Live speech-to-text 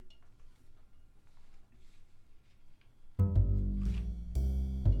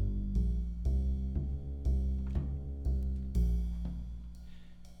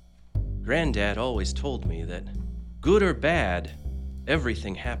Granddad always told me that, good or bad,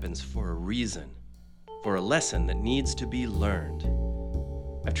 everything happens for a reason, for a lesson that needs to be learned.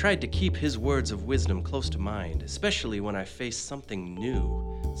 I've tried to keep his words of wisdom close to mind, especially when I face something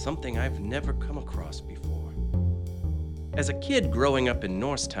new, something I've never come across before. As a kid growing up in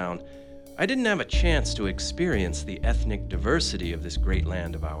Norristown, I didn't have a chance to experience the ethnic diversity of this great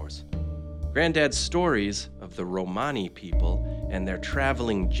land of ours. Granddad's stories of the Romani people and their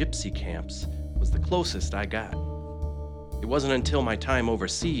traveling gypsy camps was the closest I got. It wasn't until my time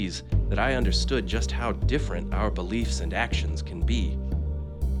overseas that I understood just how different our beliefs and actions can be.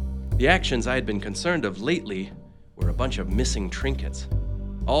 The actions I had been concerned of lately were a bunch of missing trinkets.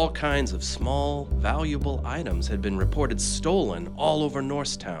 All kinds of small, valuable items had been reported stolen all over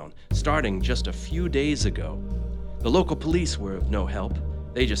Norristown, starting just a few days ago. The local police were of no help.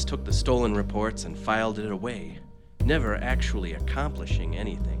 They just took the stolen reports and filed it away, never actually accomplishing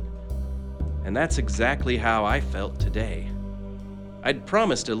anything. And that's exactly how I felt today. I'd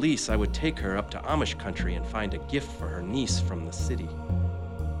promised Elise I would take her up to Amish country and find a gift for her niece from the city.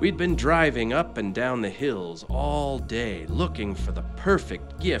 We'd been driving up and down the hills all day looking for the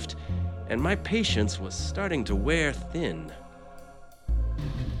perfect gift, and my patience was starting to wear thin.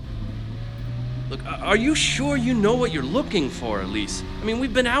 Look, are you sure you know what you're looking for, Elise? I mean,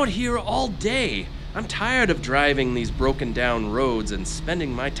 we've been out here all day. I'm tired of driving these broken down roads and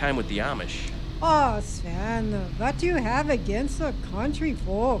spending my time with the Amish. Oh, Sven, what do you have against the country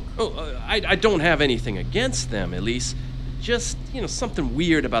folk? Oh, I don't have anything against them, Elise. Just, something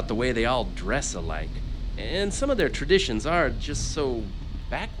weird about the way they all dress alike. And some of their traditions are just so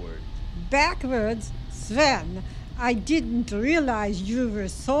backward. Backwards? Sven, I didn't realize you were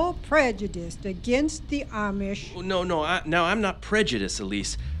so prejudiced against the Amish. No, I'm not prejudiced,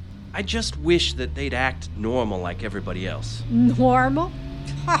 Elise. I just wish that they'd act normal like everybody else. Normal?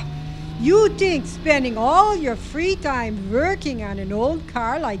 Ha! You think spending all your free time working on an old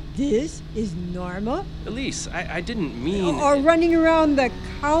car like this is normal? Elise, I didn't mean... Or running around the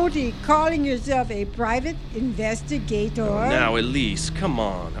county calling yourself a private investigator? Oh, now, Elise, come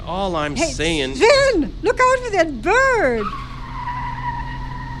on. All I'm saying... Sven! Look out for that bird!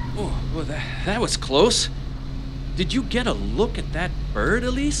 Oh, well, that was close. Did you get a look at that bird,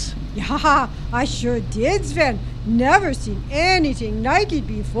 Elise? Yeah, I sure did, Sven. Never seen anything like it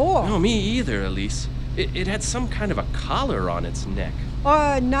before. No, me either, Elise. It had some kind of a collar on its neck.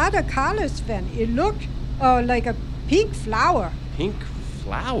 Not a collar, Sven. It looked like a pink flower. Pink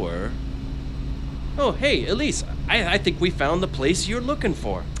flower? Oh, hey, Elise, I think we found the place you're looking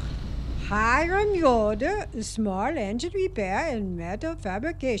for. Hiram Yoder, small engine repair and metal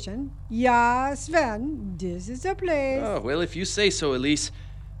fabrication. Yeah, Sven, this is the place. Oh, well, if you say so, Elise.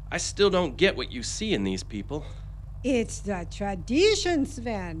 I still don't get what you see in these people. It's the tradition,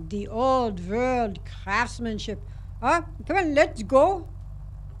 Sven. The old world craftsmanship. Come on, let's go.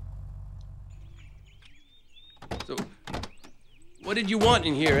 So, what did you want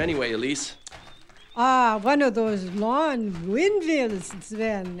in here anyway, Elise? One of those lawn windmills,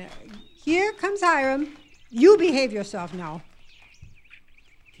 Sven. Here comes Hiram. You behave yourself now.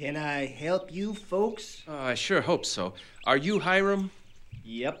 Can I help you folks? I sure hope so. Are you Hiram?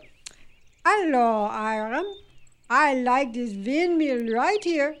 Yep. Hello, Hiram. I like this windmill right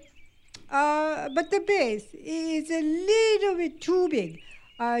here. But the base is a little bit too big.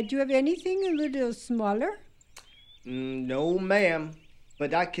 Do you have anything a little smaller? No, ma'am.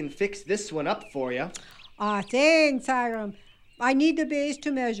 But I can fix this one up for you. Thanks, Hiram. I need the base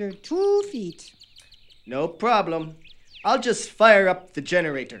to measure 2 feet. No problem. I'll just fire up the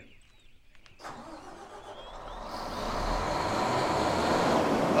generator.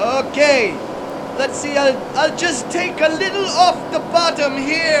 Okay. Let's see, I'll just take a little off the bottom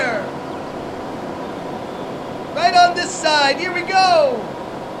here. Right on this side. Here we go.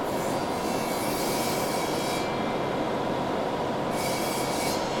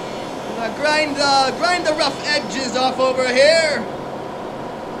 Now grind the rough edges off over here.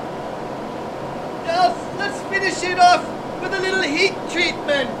 Now let's finish it off with a little heat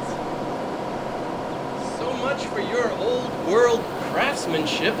treatment. So much for your old world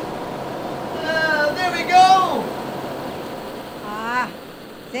craftsmanship. There we go.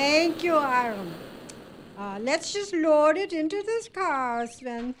 Thank you, Hiram. Let's just load it into this car,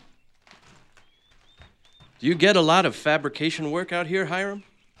 Sven. Do you get a lot of fabrication work out here, Hiram?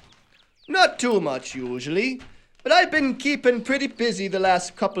 Not too much usually, but I've been keeping pretty busy the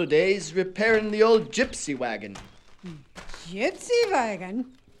last couple of days repairing the old gypsy wagon. Gypsy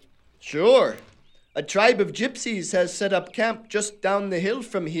wagon? Sure. A tribe of gypsies has set up camp just down the hill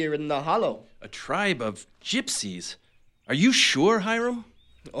from here in the hollow. A tribe of gypsies? Are you sure, Hiram?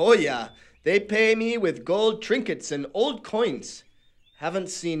 Oh, yeah. They pay me with gold trinkets and old coins. Haven't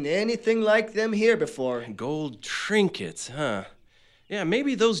seen anything like them here before. Gold trinkets, huh? Yeah,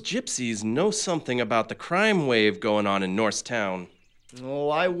 maybe those gypsies know something about the crime wave going on in Norristown. Oh,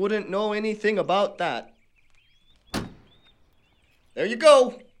 I wouldn't know anything about that. There you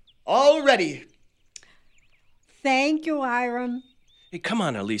go. All ready. Thank you, Hiram. Hey, come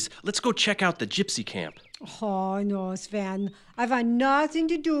on, Elise. Let's go check out the gypsy camp. Oh, no, Sven. I've had nothing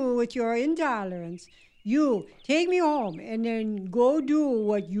to do with your intolerance. You take me home and then go do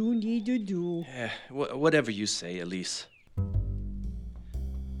what you need to do. Whatever you say, Elise.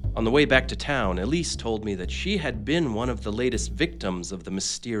 On the way back to town, Elise told me that she had been one of the latest victims of the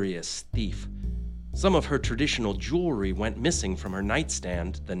mysterious thief. Some of her traditional jewelry went missing from her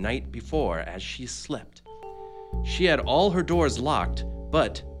nightstand the night before as she slept. She had all her doors locked,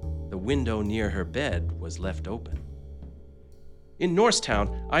 but the window near her bed was left open. In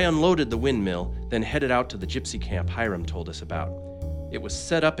Norristown, I unloaded the windmill, then headed out to the gypsy camp Hiram told us about. It was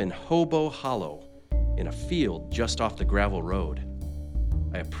set up in Hobo Hollow, in a field just off the gravel road.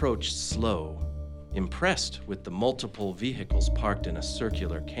 I approached slow, impressed with the multiple vehicles parked in a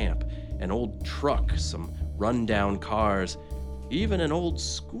circular camp, an old truck, some run-down cars, even an old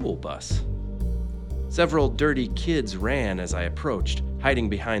school bus. Several dirty kids ran as I approached, hiding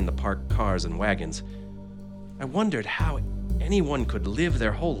behind the parked cars and wagons. I wondered how anyone could live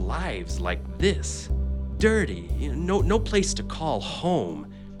their whole lives like this. Dirty, no place to call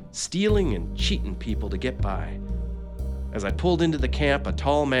home, stealing and cheating people to get by. As I pulled into the camp, a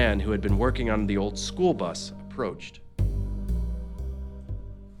tall man who had been working on the old school bus approached.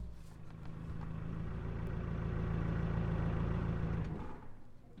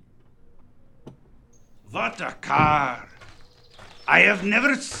 What a car! I have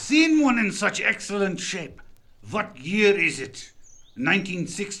never seen one in such excellent shape. What year is it?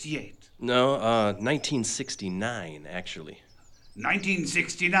 1968. No, 1969, actually.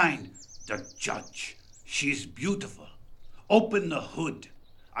 1969. The judge. She's beautiful. Open the hood.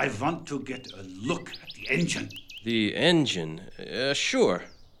 I want to get a look at the engine. The engine? Sure.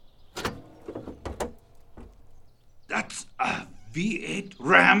 That's a V8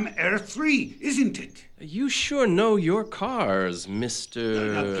 Ram Air 3, isn't it? You sure know your cars,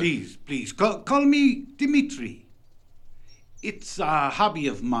 Mr. Please, call me Dimitri. It's a hobby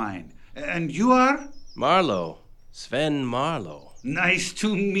of mine. And you are? Marlowe. Sven Marlowe. Nice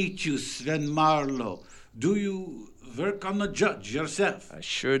to meet you, Sven Marlowe. Do you work on the judge yourself? I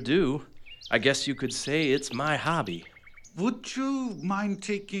sure do. I guess you could say it's my hobby. Would you mind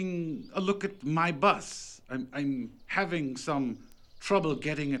taking a look at my bus? I'm having some trouble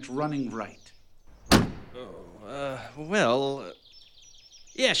getting it running right.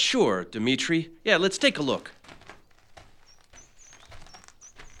 Yeah, sure, Dimitri. Yeah, let's take a look.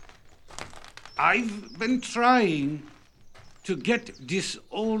 I've been trying to get this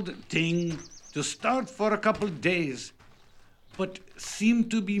old thing to start for a couple days, but seem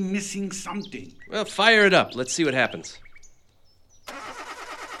to be missing something. Well, fire it up. Let's see what happens.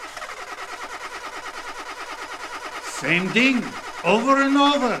 Same thing, over and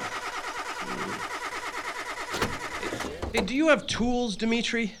over. Hey, do you have tools,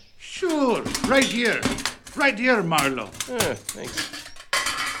 Dimitri? Sure, right here, Marlowe. Thanks.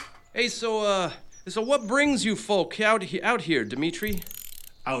 Hey, so what brings you folk out here, Dimitri?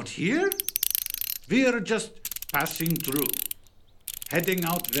 Out here? We're just passing through, heading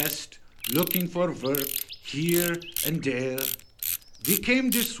out west, looking for work here and there. We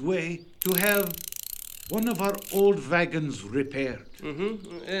came this way to have one of our old wagons repaired.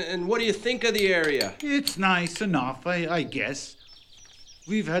 Mm-hmm. And what do you think of the area? It's nice enough, I guess.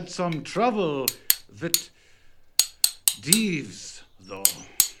 We've had some trouble with thieves, though.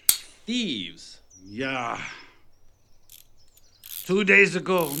 Thieves? Yeah. 2 days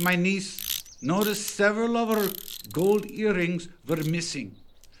ago, my niece noticed several of her gold earrings were missing.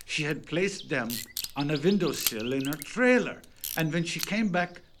 She had placed them on a windowsill in her trailer, and when she came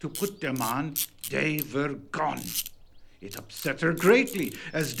back to put them on, they were gone. It upset her greatly,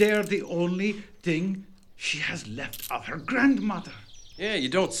 as they're the only thing she has left of her grandmother. Yeah, you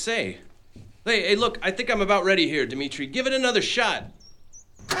don't say. Hey, look, I think I'm about ready here, Dimitri. Give it another shot.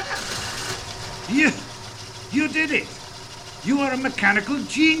 You did it. You are a mechanical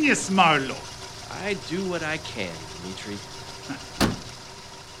genius, Marlowe. I do what I can, Dimitri.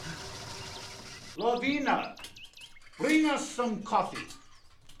 Lavina, bring us some coffee.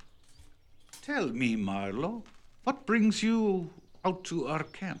 Tell me, Marlowe, what brings you out to our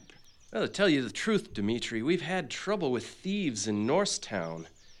camp? Well, to tell you the truth, Dimitri, we've had trouble with thieves in Norristown.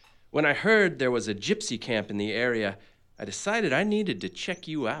 When I heard there was a gypsy camp in the area, I decided I needed to check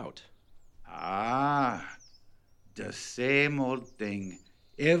you out. Ah, the same old thing.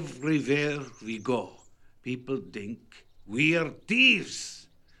 Everywhere we go, people think we are thieves.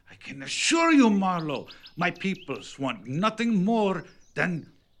 I can assure you, Marlowe, my peoples want nothing more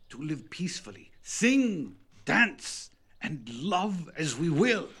than to live peacefully, sing, dance, and love as we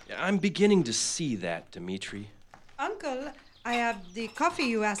will. I'm beginning to see that, Dmitri. Uncle, I have the coffee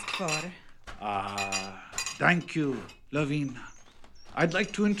you asked for. Thank you, Lavina. I'd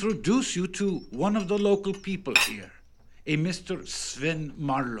like to introduce you to one of the local people here, a Mr. Sven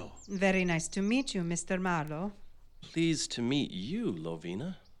Marlowe. Very nice to meet you, Mr. Marlowe. Pleased to meet you,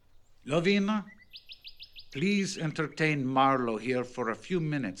 Lovina. Lavina, please entertain Marlowe here for a few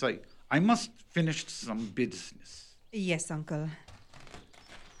minutes. I must finish some business. Yes, Uncle.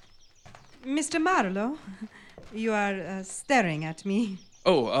 Mr. Marlowe, you are staring at me.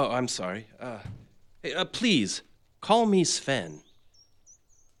 Oh, I'm sorry. Please, call me Sven.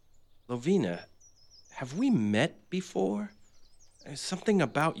 Lovina, have we met before? Something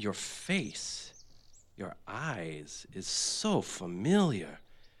about your face, your eyes, is so familiar.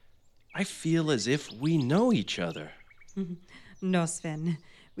 I feel as if we know each other. No, Sven,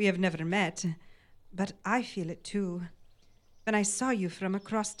 we have never met, but I feel it too. When I saw you from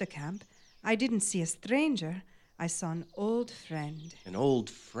across the camp, I didn't see a stranger. I saw an old friend. An old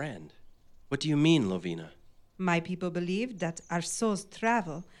friend? What do you mean, Lovina? My people believe that our souls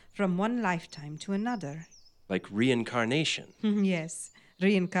travel from one lifetime to another. Like reincarnation? Yes,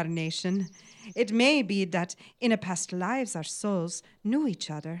 reincarnation. It may be that in a past lives our souls knew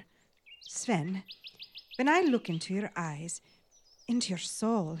each other. Sven, when I look into your eyes, into your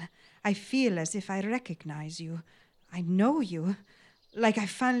soul, I feel as if I recognize you. I know you. Like I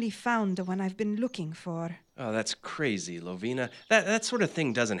finally found the one I've been looking for. Oh, that's crazy, Lovina. That sort of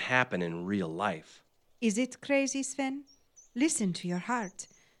thing doesn't happen in real life. Is it crazy, Sven? Listen to your heart.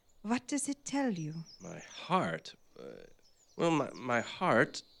 What does it tell you? My heart? My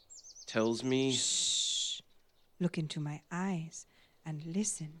heart tells me... Shh. Look into my eyes and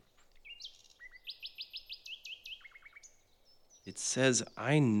listen. It says,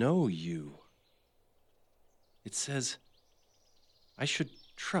 I know you. It says, I should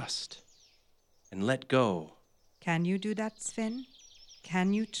trust and let go. Can you do that, Sven?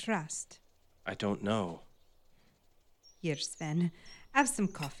 Can you trust? I don't know. Here, Sven, have some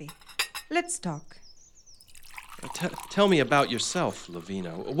coffee. Let's talk. Tell me about yourself,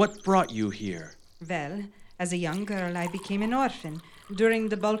 Lovina. What brought you here? Well, as a young girl, I became an orphan during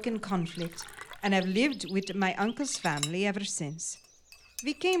the Balkan conflict, and I've lived with my uncle's family ever since.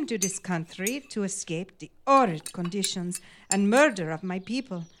 We came to this country to escape the horrid conditions and murder of my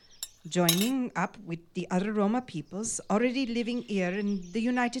people, joining up with the other Roma peoples already living here in the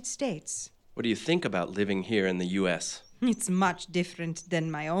United States. What do you think about living here in the U.S.? It's much different than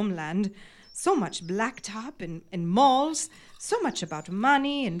my homeland. So much blacktop and malls, so much about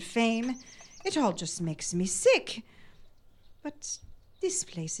money and fame. It all just makes me sick. But this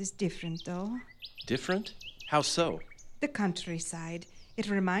place is different, though. Different? How so? The countryside. It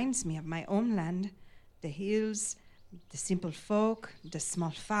reminds me of my homeland. The hills, the simple folk, the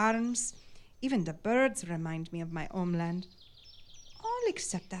small farms. Even the birds remind me of my homeland. All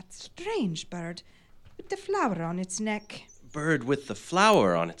except that strange bird with the flower on its neck. Bird with the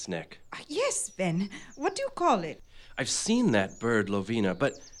flower on its neck. Yes, Ben. What do you call it? I've seen that bird, Lovina,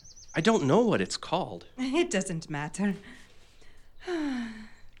 but I don't know what it's called. It doesn't matter.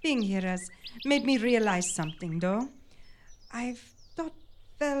 Being here has made me realize something, though. I've thought,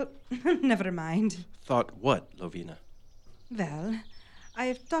 well, never mind. Thought what, Lovina? Well,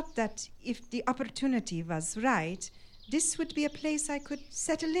 I've thought that if the opportunity was right, this would be a place I could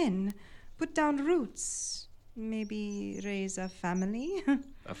settle in, put down roots, maybe raise a family.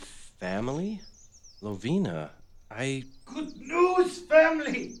 A family? Lovina, Good news,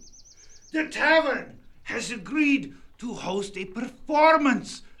 family! The tavern has agreed to host a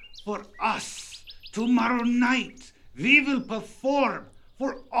performance for us. Tomorrow night, we will perform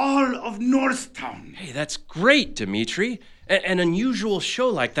for all of Norristown. Hey, that's great, Dmitri. An unusual show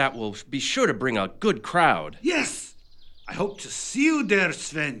like that will be sure to bring a good crowd. Yes, I hope to see you there,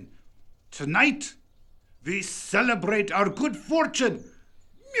 Sven. Tonight, we celebrate our good fortune.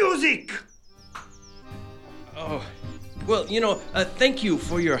 Music! Oh, well, thank you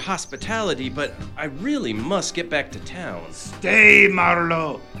for your hospitality, but I really must get back to town. Stay,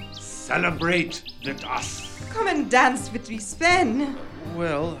 Marlowe. Celebrate with us. Come and dance with me, Sven.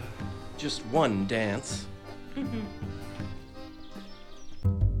 Well, just one dance.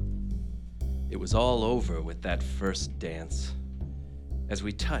 It was all over with that first dance. As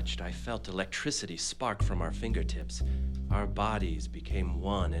we touched, I felt electricity spark from our fingertips. Our bodies became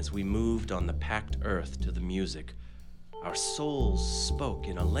one as we moved on the packed earth to the music. Our souls spoke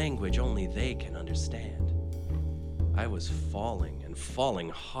in a language only they can understand. I was falling and falling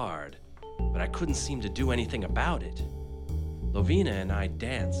hard, but I couldn't seem to do anything about it. Lovina and I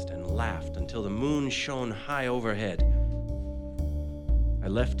danced and laughed until the moon shone high overhead. I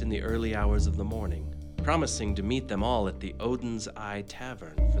left in the early hours of the morning, promising to meet them all at the Odin's Eye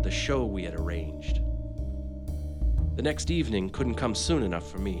Tavern for the show we had arranged. The next evening couldn't come soon enough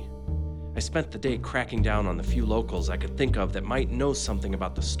for me. I spent the day cracking down on the few locals I could think of that might know something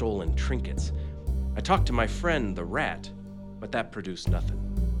about the stolen trinkets. I talked to my friend, the Rat, but that produced nothing.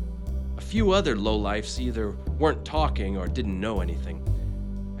 A few other lowlifes either weren't talking or didn't know anything.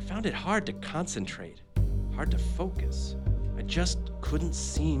 I found it hard to concentrate, hard to focus. I just couldn't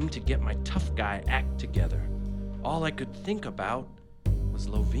seem to get my tough guy act together. All I could think about was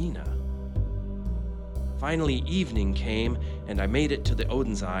Lovina. Finally, evening came, and I made it to the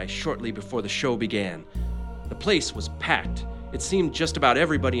Odin's Eye shortly before the show began. The place was packed. It seemed just about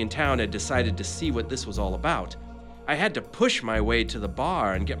everybody in town had decided to see what this was all about. I had to push my way to the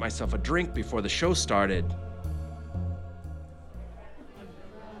bar and get myself a drink before the show started.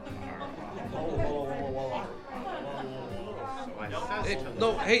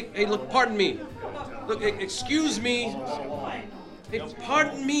 Hey, look, pardon me. Look, excuse me. Hey,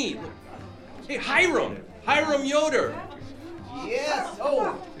 pardon me. Hey, Hiram Yoder. Yes.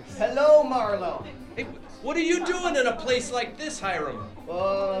 Oh, hello, Marlowe. Hey, what are you doing in a place like this, Hiram?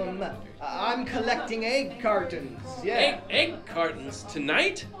 I'm collecting egg cartons. Yeah. Egg cartons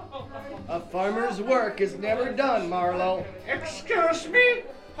tonight? A farmer's work is never done, Marlowe. Excuse me?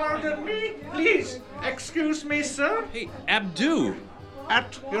 Pardon me? Please, excuse me, sir? Hey, Abdu.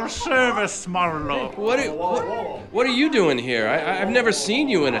 At your service, Marlowe. What are you doing here? I've never seen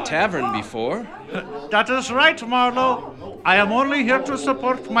you in a tavern before. That is right, Marlowe. I am only here to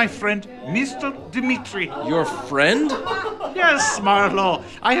support my friend, Mr. Dimitri. Your friend? Yes, Marlowe.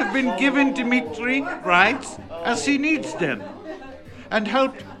 I have been given Dimitri rights as he needs them, and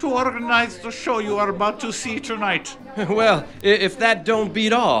helped to organize the show you are about to see tonight. Well, if that don't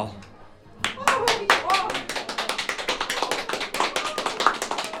beat all.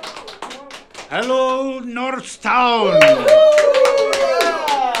 Hello, Northtown!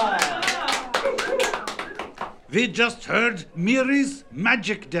 We just heard Miri's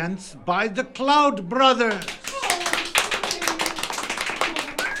magic dance by the Cloud Brothers.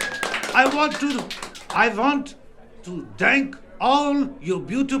 I want to thank all you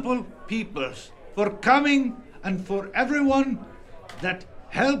beautiful peoples for coming and for everyone that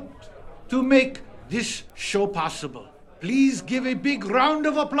helped to make this show possible. Please give a big round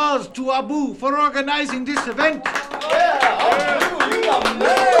of applause to Abu for organizing this event.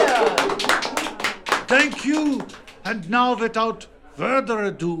 Thank you. And now, without further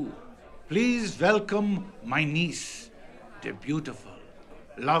ado, please welcome my niece, the beautiful,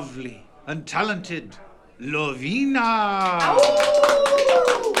 lovely, and talented Lovina.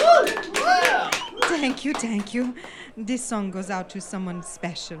 Thank you. This song goes out to someone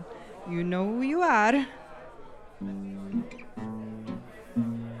special. You know who you are.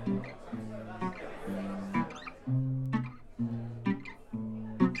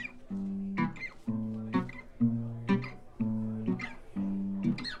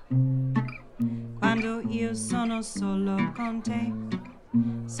 Quando io sono solo con te,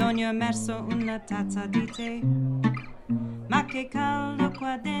 sogno immerso una tazza di tè. Ma che caldo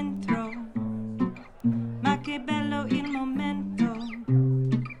qua dentro, ma che bello il momento.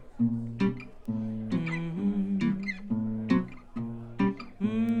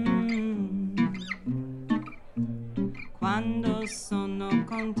 Quando sono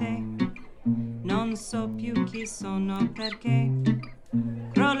con te, non so più chi sono perché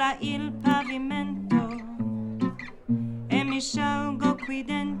crolla il pavimento e mi sciolgo qui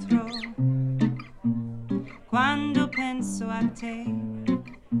dentro. Quando penso a te,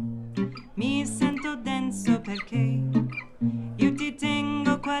 mi sento denso perché io ti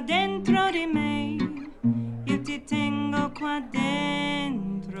tengo qua dentro di me, io ti tengo qua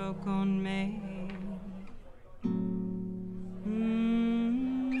dentro con me.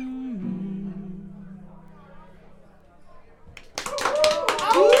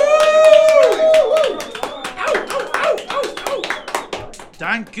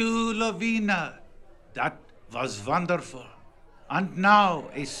 Thank you, Lovina. That was wonderful. And now,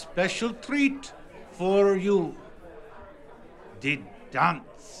 a special treat for you. The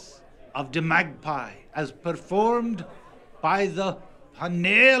Dance of the Magpie, as performed by the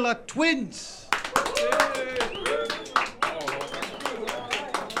Panela Twins.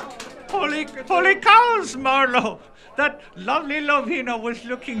 Holy cows, Marlowe! that lovely Lovina was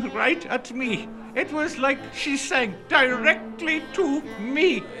looking right at me. It was like she sang directly to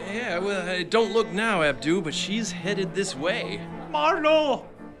me. Yeah, well, don't look now, Abdu, but she's headed this way. Marlo,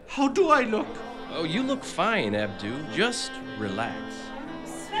 how do I look? Oh, you look fine, Abdu. Just relax.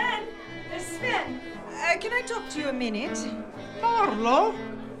 Sven! Sven! Can I talk to you a minute? Marlo?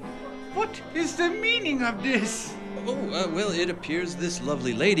 What is the meaning of this? Oh, well, it appears this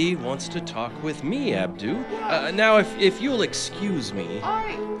lovely lady wants to talk with me, Abdu. Now, if you'll excuse me.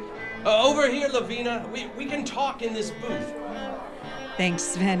 Over here, Lavina. We can talk in this booth. Thanks,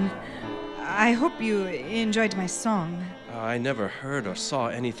 Sven. I hope you enjoyed my song. I never heard or saw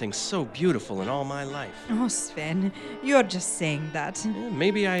anything so beautiful in all my life. Oh, Sven, you're just saying that.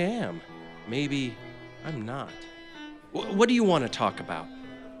 Maybe I am. Maybe I'm not. What do you want to talk about?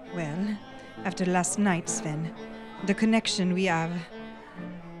 Well, after last night, Sven, the connection we have,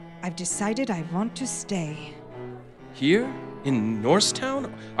 I've decided I want to stay. Here? In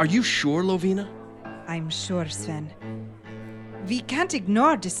Norristown? Are you sure, Lovina? I'm sure, Sven. We can't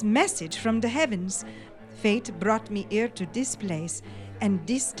ignore this message from the heavens. Fate brought me here to this place, and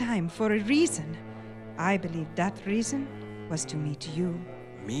this time for a reason. I believe that reason was to meet you.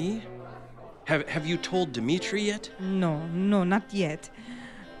 Me? Have you told Dmitri yet? No, not yet.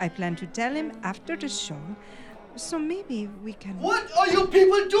 I plan to tell him after the show, so maybe we can... What are you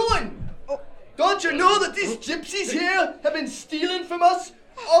people doing? Don't you know that these gypsies here have been stealing from us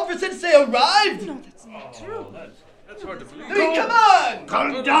ever since they arrived? No, that's not true. That's hard to believe. I mean, come on!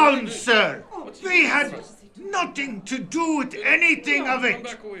 Calm down, sir. We had nothing to do with anything of it.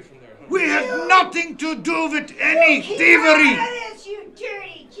 Back away from there. We had nothing to do with any thievery. This, you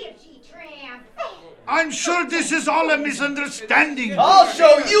dirty gypsy tramp! I'm sure this is all a misunderstanding. I'll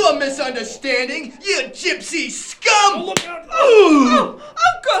show you a misunderstanding, you gypsy scum! Look out! Oh,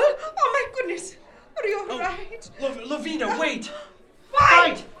 Uncle! Oh, my goodness! Are you all right? Lavina, wait!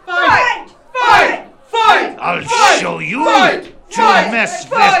 Fight! I'll show you to mess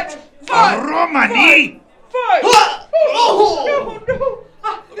with Romani. Oh!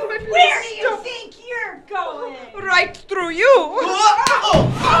 Where do you think you're going? Right through you!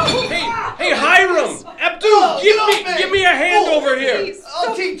 Hey, Hiram! Abdu, give me a hand over here!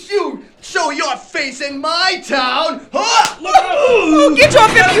 I'll teach you! Show your face in my town! Oh, get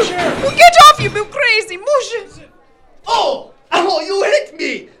off him, you! Oh, get off, you crazy mush! Oh, you hit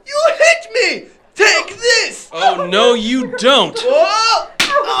me! You hit me! Take this! Oh, no, you don't! Oh!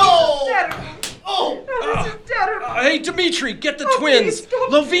 This is terrible. Hey, Dmitri, get the twins! please, stop.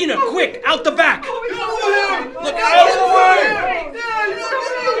 Lavina, quick, out the back! Get over here! Look out!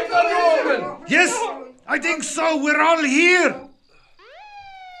 Yes, I think so. We're all here.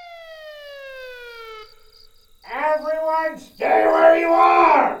 Everyone stay where you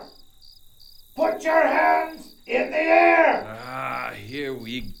are. Put your hands in the air. Ah, here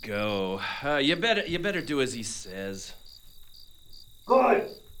we go. You better do as he says. Good.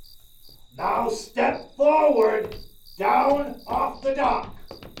 Now step forward, down off the dock.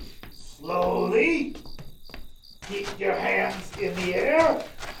 Slowly. Keep your hands in the air.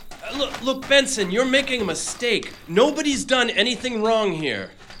 Look, Benson, you're making a mistake. Nobody's done anything wrong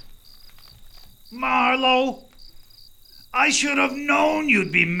here. Marlo, I should have known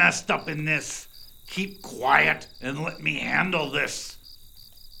you'd be messed up in this. Keep quiet and let me handle this.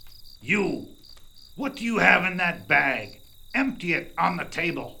 You, what do you have in that bag? Empty it on the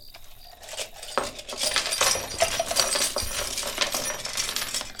table.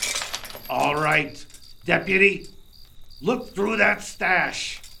 All right, Deputy, look through that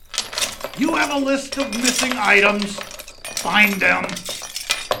stash. You have a list of missing items. Find them.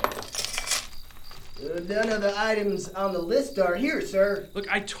 None of the items on the list are here, sir. Look,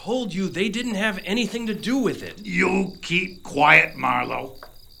 I told you they didn't have anything to do with it. You keep quiet, Marlo.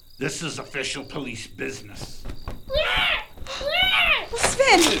 This is official police business.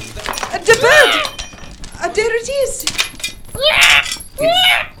 Sven! The bird! There it is!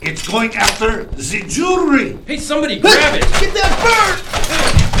 It's going after the jewelry. Hey, somebody grab it! Get that bird!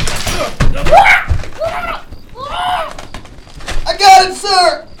 I got it,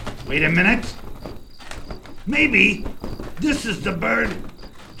 sir! Wait a minute. Maybe this is the bird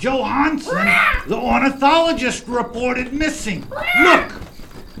Johansson, the ornithologist, reported missing. Look!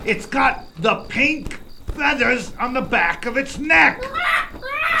 It's got the pink feathers on the back of its neck.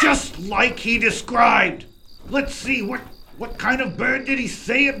 Just like he described. Let's see, what kind of bird did he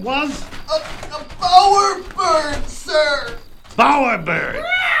say it was? A bowerbird, sir! Bowerbird.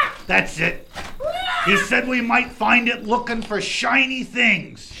 That's it. He said we might find it looking for shiny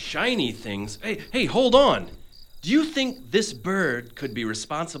things. Shiny things? Hey, hold on. Do you think this bird could be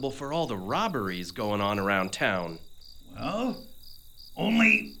responsible for all the robberies going on around town? Well,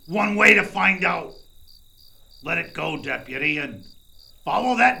 only one way to find out. Let it go, deputy, and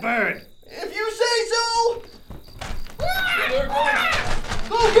follow that bird. If you say so!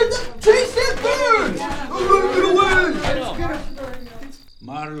 Go get them! Chase that bird! Get away!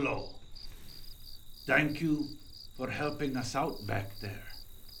 Marlowe, thank you for helping us out back there.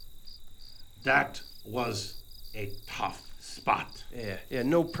 That was a tough spot. Yeah,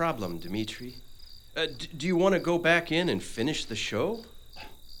 no problem, Dimitri. Do you want to go back in and finish the show?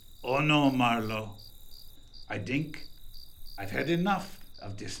 Oh no, Marlowe. I think I've had enough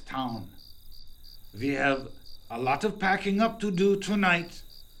of this town. We have a lot of packing up to do tonight.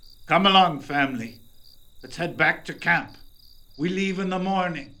 Come along, family. Let's head back to camp. We leave in the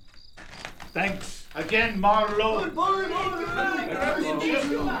morning. Thanks again, Marlowe.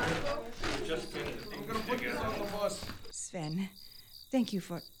 Sven, thank you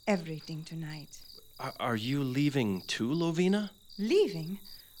for everything tonight. Are you leaving too, Lovina? Leaving?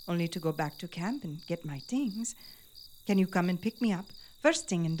 Only to go back to camp and get my things. Can you come and pick me up first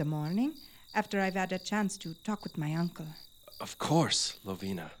thing in the morning after I've had a chance to talk with my uncle? Of course,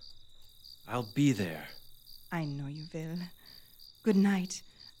 Lovina. I'll be there. I know you will. Good night,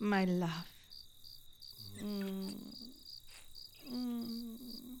 my love.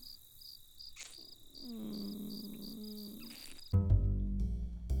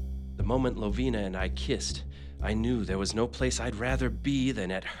 The moment Lovina and I kissed, I knew there was no place I'd rather be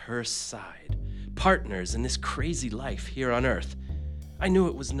than at her side. Partners in this crazy life here on Earth. I knew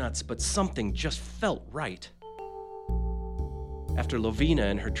it was nuts, but something just felt right. After Lovina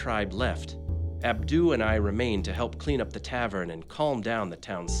and her tribe left, Abdu and I remained to help clean up the tavern and calm down the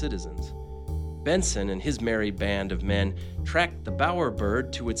town's citizens. Benson and his merry band of men tracked the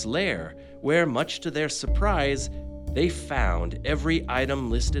bowerbird to its lair, where, much to their surprise, they found every item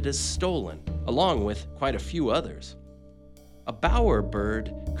listed as stolen, along with quite a few others. A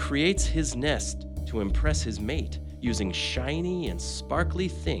bowerbird creates his nest to impress his mate using shiny and sparkly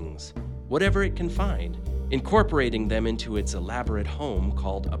things, whatever it can find, incorporating them into its elaborate home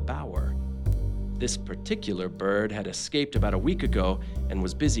called a bower. This particular bird had escaped about a week ago and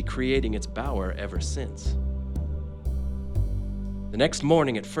was busy creating its bower ever since. The next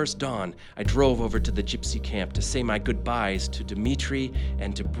morning at first dawn, I drove over to the gypsy camp to say my goodbyes to Dimitri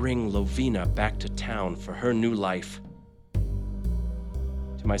and to bring Lovina back to town for her new life.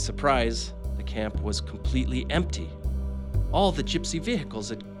 To my surprise, the camp was completely empty. All the gypsy vehicles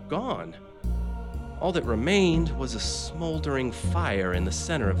had gone. All that remained was a smoldering fire in the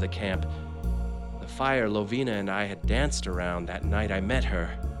center of the camp. The fire Lovina and I had danced around that night I met her.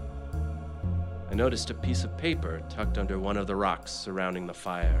 I noticed a piece of paper tucked under one of the rocks surrounding the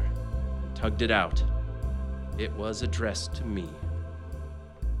fire and tugged it out. It was addressed to me.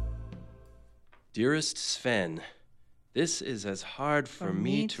 Dearest Sven, this is as hard for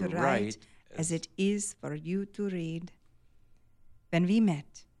me to write as it is for you to read. When we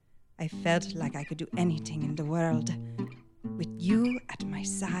met, I felt like I could do anything in the world, with you at my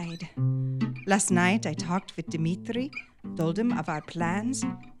side. Last night I talked with Dimitri, told him of our plans,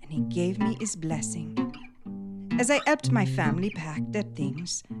 and he gave me his blessing. As I helped my family pack their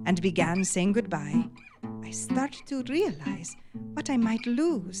things and began saying goodbye, I started to realize what I might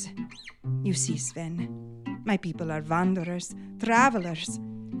lose. You see, Sven, my people are wanderers, travelers.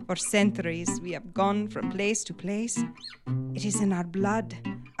 For centuries we have gone from place to place. It is in our blood,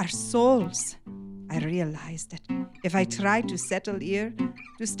 our souls. I realized that if I tried to settle here,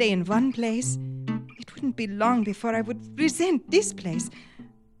 to stay in one place, it wouldn't be long before I would resent this place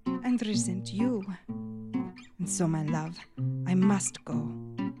and resent you. And so, my love, I must go.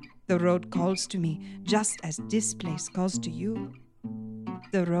 The road calls to me just as this place calls to you.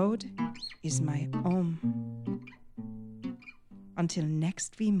 The road is my home. Until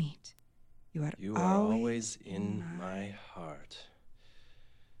next we meet, you are always in my heart.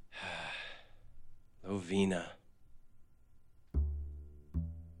 Lovina.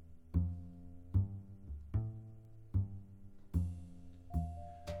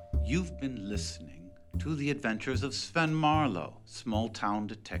 You've been listening to the adventures of Sven Marlowe, small-town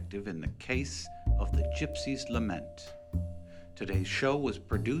detective in the case of the Gypsy's Lament. Today's show was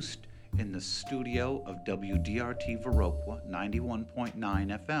produced in the studio of WDRT Viroqua 91.9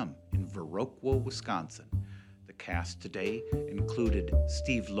 FM in Viroqua, Wisconsin. The cast today included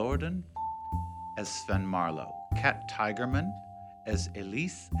Steve Lorden as Sven Marlowe, Kat Tigerman as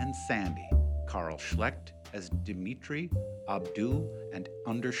Elise and Sandy, Carl Schlecht as Dimitri, Abdu, and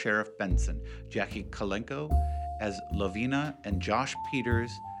Under Sheriff Benson, Jackie Kalenko as Lovina, and Josh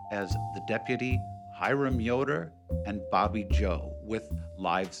Peters as the deputy, Hiram Yoder and Bobby Joe, with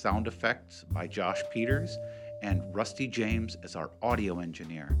live sound effects by Josh Peters and Rusty James as our audio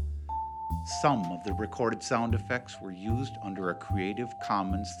engineer. Some of the recorded sound effects were used under a Creative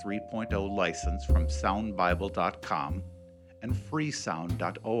Commons 3.0 license from soundbible.com and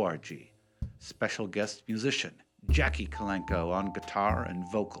freesound.org. Special guest musician Jackie Kalenko on guitar and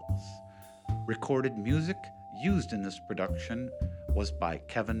vocals. Recorded music used in this production was by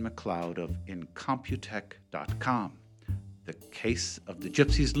Kevin MacLeod of Incomputech.com. The Case of the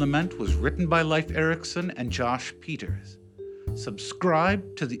Gypsy's Lament was written by Leif Erikson and Josh Peters.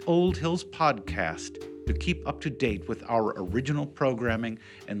 Subscribe to the Old Hills podcast to keep up to date with our original programming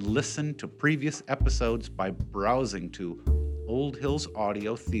and listen to previous episodes by browsing to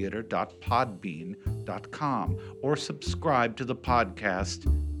oldhillsaudiotheater.podbean.com or subscribe to the podcast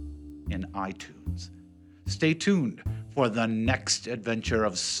in iTunes. Stay tuned for the next adventure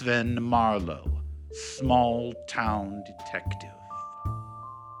of Sven Marlowe, Small Town Detective.